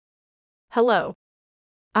Hello.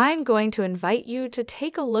 I'm going to invite you to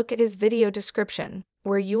take a look at his video description,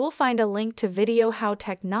 where you will find a link to video how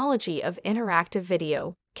technology of interactive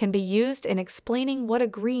video can be used in explaining what a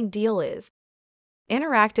green deal is.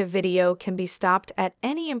 Interactive video can be stopped at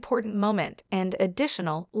any important moment, and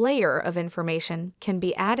additional layer of information can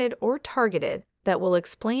be added or targeted that will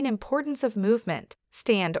explain importance of movement,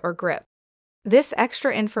 stand, or grip. This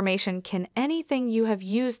extra information can anything you have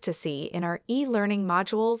used to see in our e-learning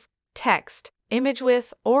modules, text, image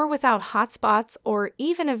with or without hotspots, or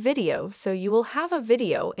even a video, so you will have a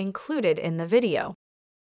video included in the video.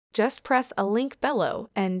 Just press a link below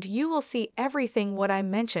and you will see everything what I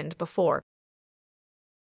mentioned before.